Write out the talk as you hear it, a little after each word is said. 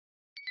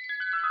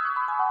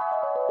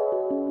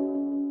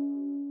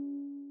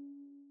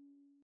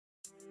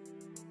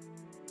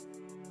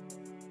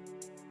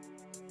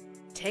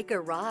Take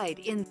a ride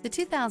in the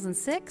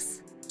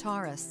 2006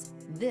 Taurus.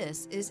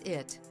 This is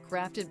it.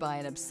 Crafted by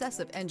an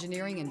obsessive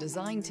engineering and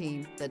design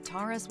team, the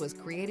Taurus was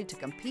created to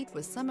compete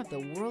with some of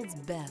the world's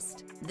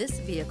best. This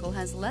vehicle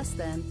has less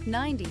than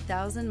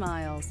 90,000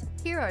 miles.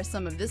 Here are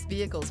some of this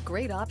vehicle's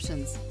great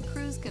options: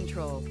 cruise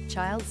control,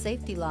 child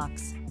safety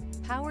locks,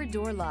 power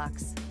door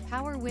locks,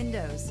 power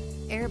windows,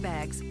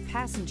 airbags,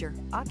 passenger,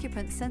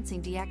 occupant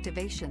sensing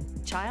deactivation,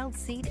 child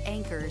seat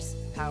anchors,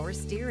 power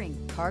steering,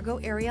 cargo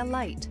area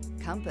light,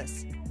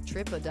 compass,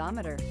 trip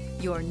odometer.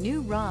 Your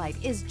new ride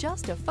is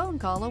just a phone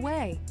call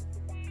away.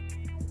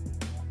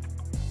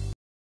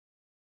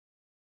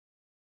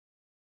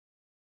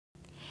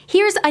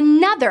 Here's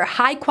another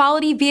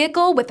high-quality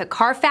vehicle with a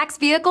Carfax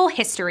Vehicle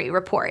History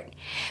Report.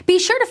 Be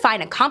sure to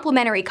find a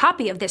complimentary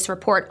copy of this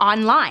report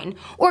online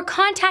or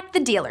contact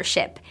the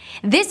dealership.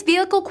 This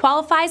vehicle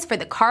qualifies for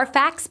the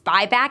Carfax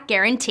Buyback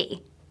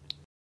Guarantee.